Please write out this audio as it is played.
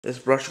This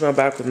brush going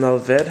back with another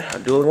vid, a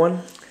dueling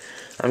one.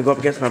 I'm going up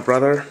against my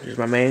brother. Here's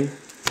my main.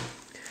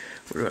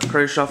 We're doing a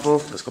curry shuffle.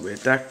 This is going to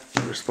be a deck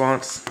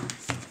response.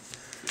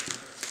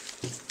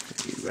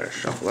 You better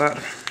shuffle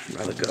that.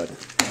 Rather good.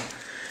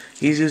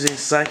 He's using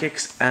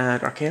psychics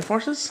and arcane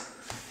forces.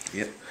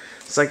 Yep.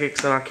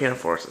 Psychics and arcane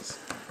forces.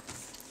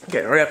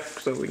 Okay, hurry up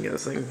so we can get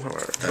this thing.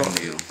 Done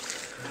deal.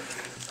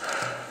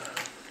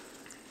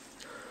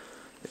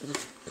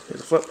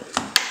 Here's a flip.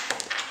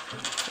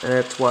 And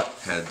it's what?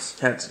 Heads.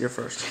 Heads, you're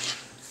first.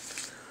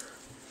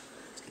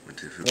 1,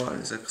 2, 3,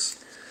 4,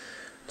 6.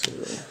 2,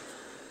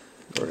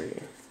 3,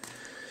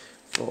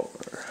 4,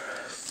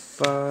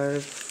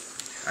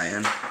 5. I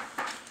am.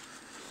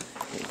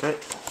 Okay.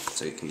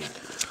 So you can get.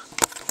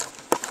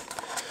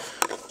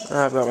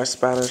 I've got my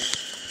Spanish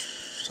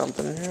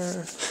something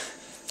here.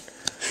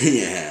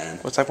 Yeah.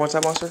 What's that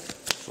monster?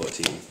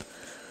 14.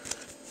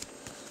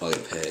 All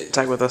you pay.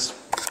 Attack with us.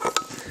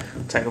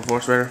 Attack a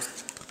Force Raider.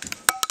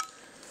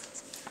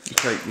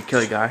 You kill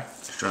a guy.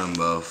 Strong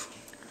both.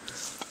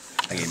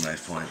 I gain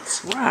life points.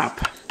 Crap.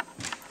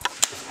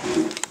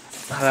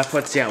 That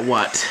puts you at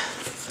what?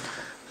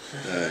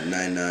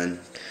 9-9.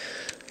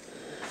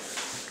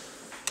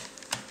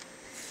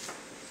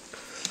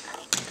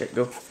 Okay,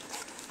 go.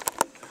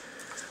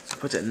 So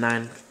puts it at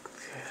 9.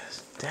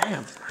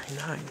 Damn,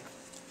 9-9.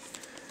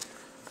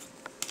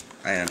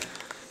 I am.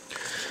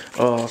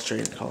 Oh, I'll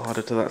straight call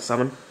harder to that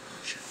summon.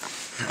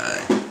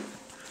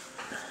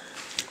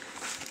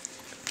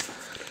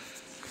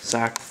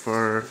 Sack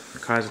for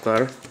Kaiser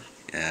Glider.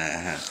 Yeah,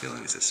 I have a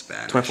feeling it's a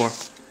Spanish. 24.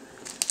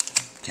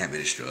 Can't be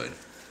destroyed.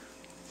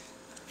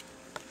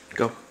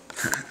 Go.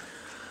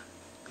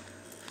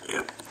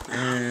 Yep.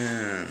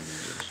 And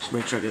Just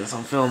make sure I get this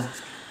on film.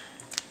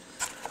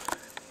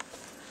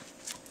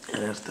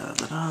 And there's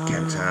da-da-da.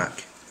 can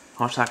attack.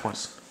 How much attack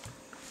points?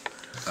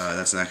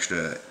 That's an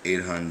extra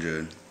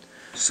 800.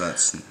 So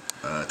that's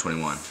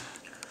 21.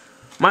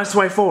 Minus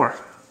 24.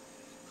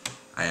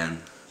 I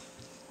am.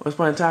 What's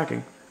my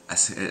attacking? I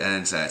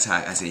didn't say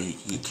attack. I said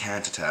he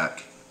can't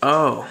attack.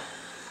 Oh.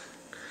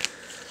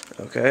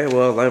 Okay,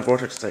 well, Light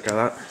Vortex take care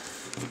of that.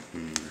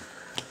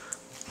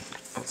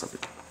 What's up?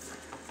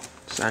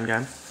 Sand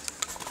gun.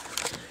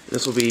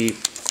 This will be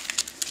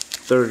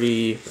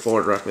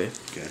 34 directly.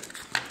 Okay.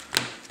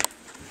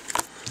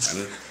 I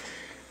move?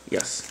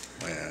 Yes.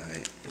 Oh, yeah.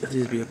 This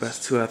needs to be a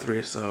best 2 out of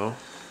 3, so.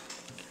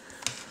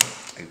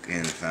 I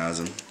gain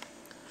 1,000.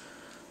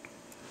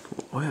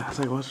 Oh, yeah, I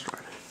think it was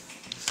right.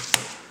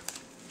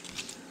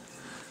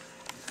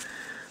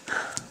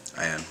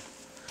 I am.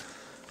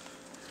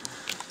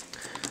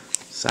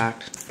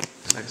 Sacked.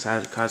 Second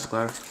side, Kaiser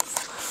Glider.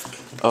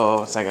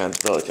 Oh, second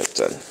really kicked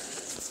in.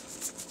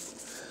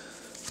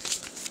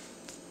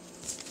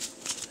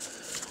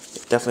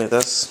 Definitely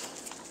this.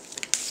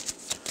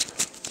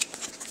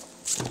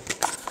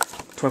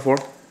 24.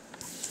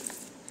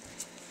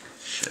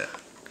 Shit.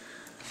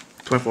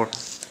 24.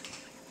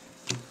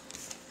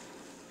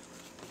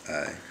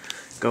 Aye.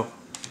 Go.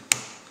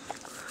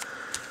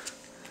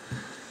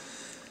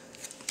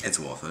 It's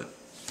worth it.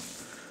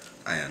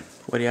 I am.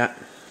 What are you at?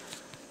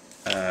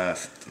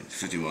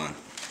 51.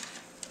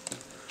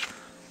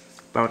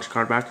 Bounce your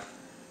card back.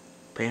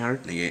 Pay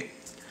 100. Negate.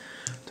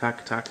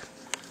 Attack, attack.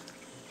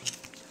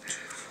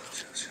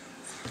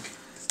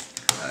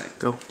 Aye.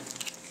 Go.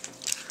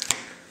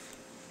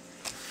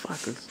 Fuck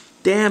this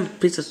damn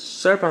piece of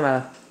syrup on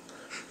the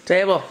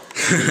table.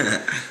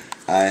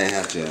 I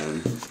have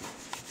to.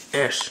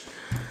 Ish.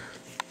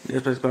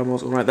 This place got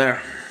almost going right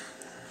there.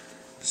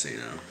 So you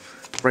know.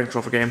 Brain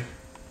control for game.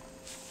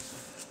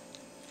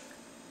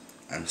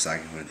 I'm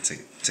sacking for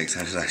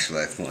 600 extra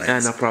life points.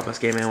 And no problem, this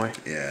game anyway.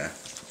 Yeah.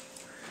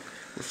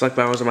 Reflect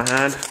powers in my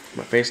hand,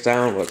 my face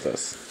down, like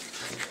this.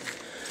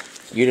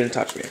 You didn't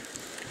touch me.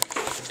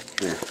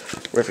 Yeah.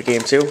 Ready for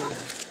game 2? Yeah.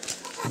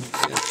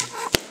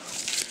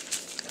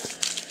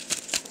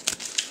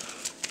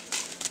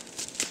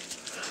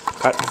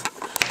 Cut.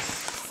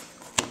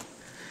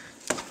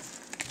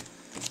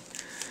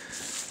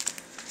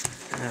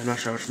 I'm not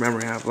sure how much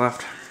memory I have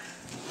left.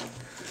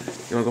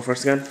 You wanna go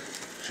first again?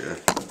 Sure.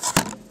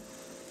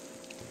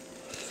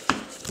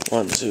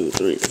 1, 2,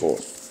 3, 4,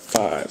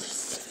 5.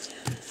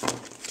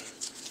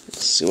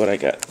 Let's see what I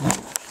get.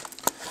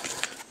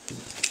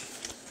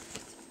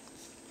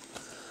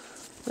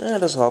 That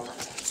does help.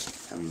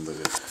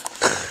 Hamburger.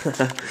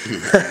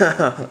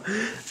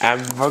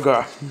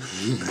 Hamburger.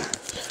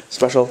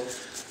 Special.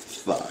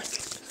 Fuck.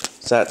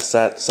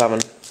 Set,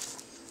 summon.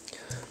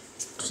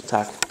 Just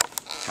attack.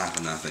 Half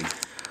of nothing.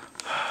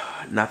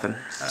 Nothing.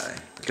 Aye.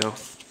 Go.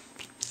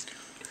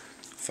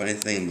 Funny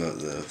thing about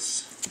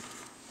this.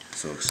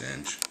 Soul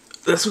exchange.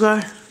 This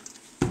guy?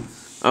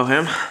 Oh,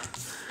 him?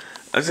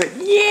 I was like,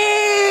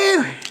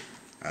 yeah!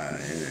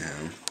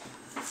 Him.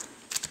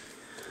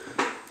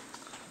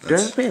 Did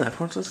I pay that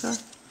points to this guy?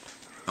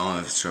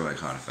 Only if it's true by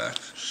con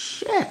effect.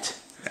 Shit!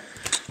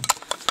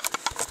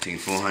 Taking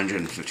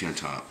 450 on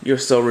top. You're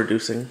still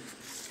reducing.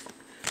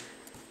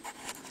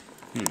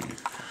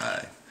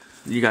 Aye.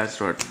 You guys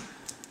start.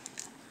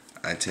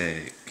 I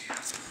take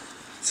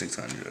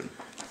 600.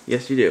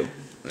 Yes, you do.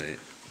 Wait.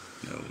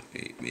 No,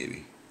 8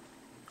 maybe.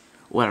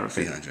 Whatever.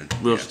 300.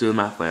 We'll just do the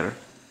math later.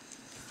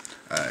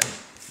 Alright.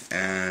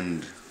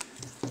 And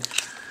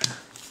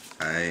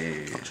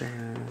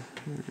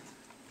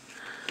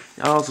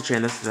I'll also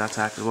chain this to that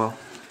attack as well.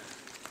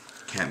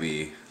 Can't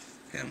be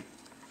him.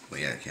 Well,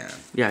 yeah, it can.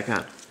 Yeah, I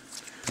can.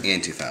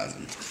 And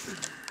 2,000.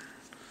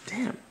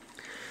 Damn.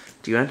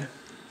 Do you end?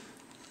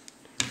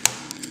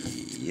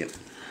 Yep.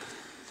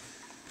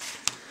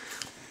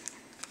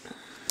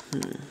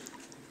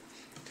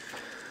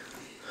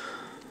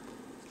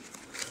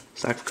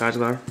 Sack for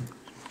Kaiser.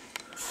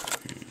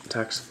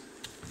 Attacks.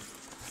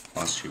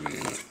 Lost 2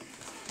 million.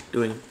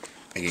 Doing.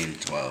 I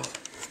gained 12.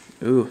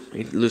 Ooh,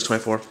 you lose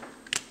 24.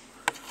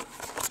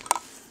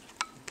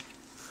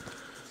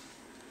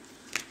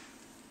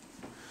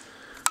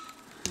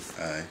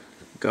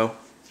 Go.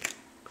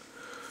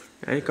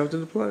 And he comes to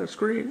the play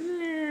screen.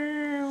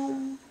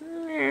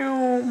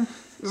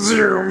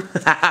 Zoom.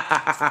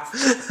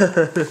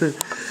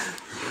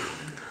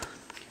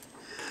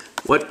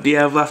 What do you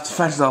have left to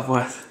fetch yourself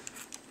with?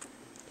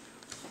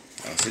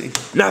 I'll see.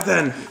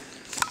 Nothing.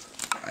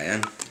 I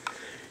am.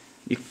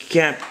 You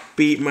can't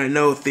beat my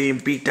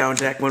no-theme beatdown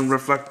deck when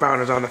Reflect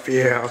Bound is on the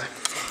field.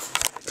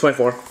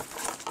 24.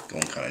 The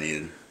one card I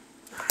needed.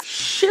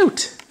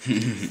 Shoot.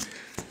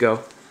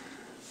 Go.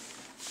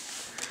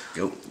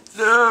 Go.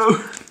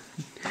 No.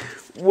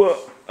 What?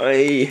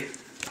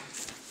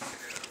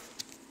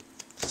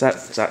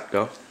 Set,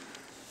 go.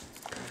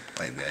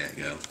 Play that,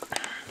 go.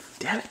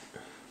 Damn it.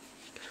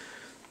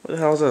 What the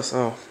hell is this?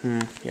 Oh,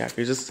 yeah,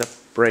 you just step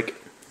break.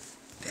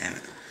 Damn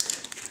it.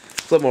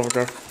 Flip over,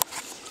 turn.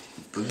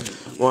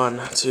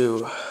 1,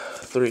 2,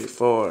 3,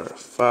 4,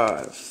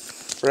 5.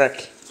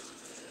 Frick.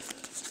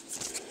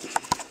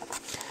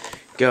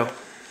 Go.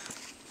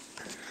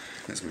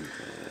 That's gonna be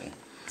cool.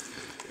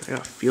 I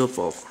got a field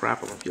full of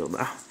crap on the field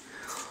now.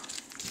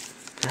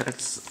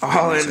 That's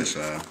all in.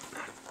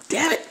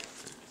 Damn it!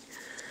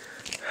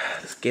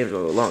 This game's a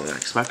little longer than I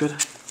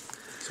expected.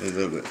 So a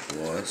little bit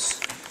close.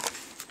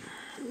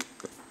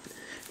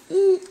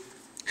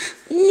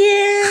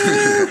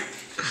 Yeah!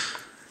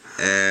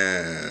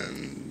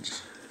 And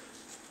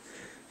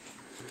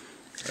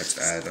let's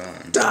add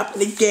on. Stop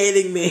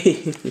negating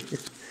me!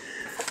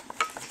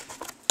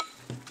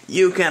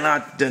 You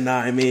cannot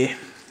deny me.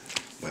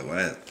 Wait,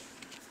 what?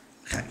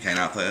 Can I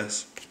not play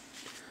this?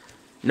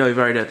 No, you've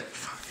already did.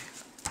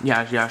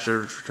 Yeah,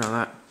 sure, try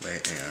that.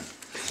 Wait, hang on.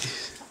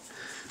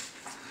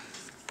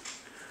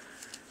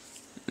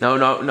 No,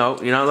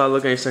 you're not allowed to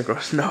look at your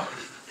synchros. No.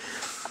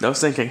 No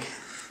syncing.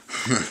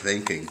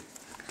 Thinking.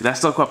 That's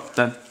still equipped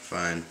then.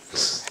 Fine.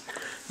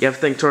 You have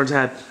to think towards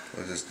head.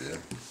 What does this do?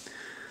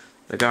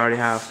 Like I already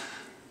have.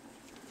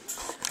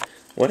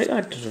 What did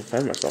I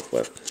defend myself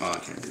with? Oh, I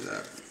can't do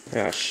that.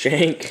 Yeah,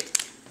 shank.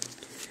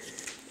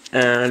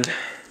 And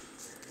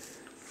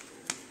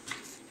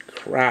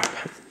crap.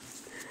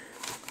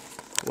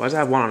 Why does that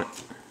have 1 on it?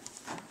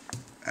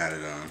 Add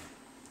it on.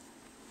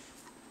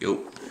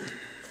 Yo.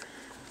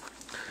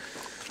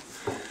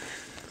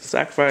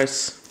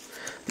 Sacrifice.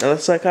 Another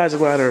Psychizer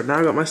Glider. Now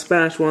I got my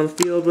Spanish one on the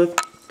field with.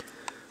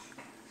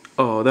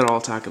 Oh, they're all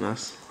attacking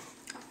us.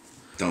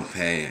 Don't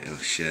pay. Oh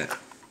shit.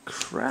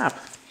 Crap.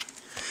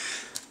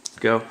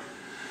 Go.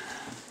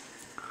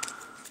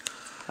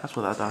 That's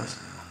what that does.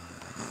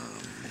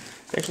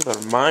 Thanks for the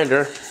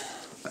reminder.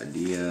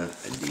 Idea.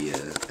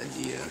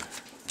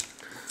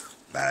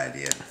 Bad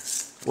idea.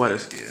 What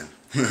is? Idea.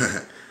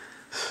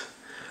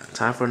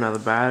 Time for another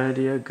bad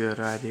idea. Good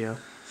idea.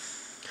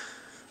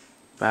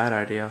 Bad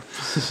idea.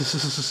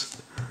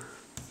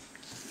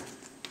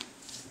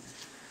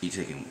 You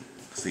taking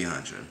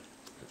 300?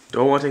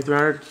 Don't want to take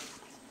 300?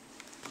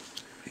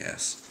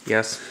 Yes.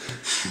 Yes.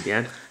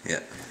 Again?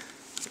 Yeah.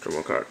 Draw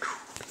one card.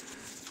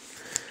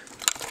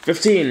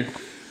 15.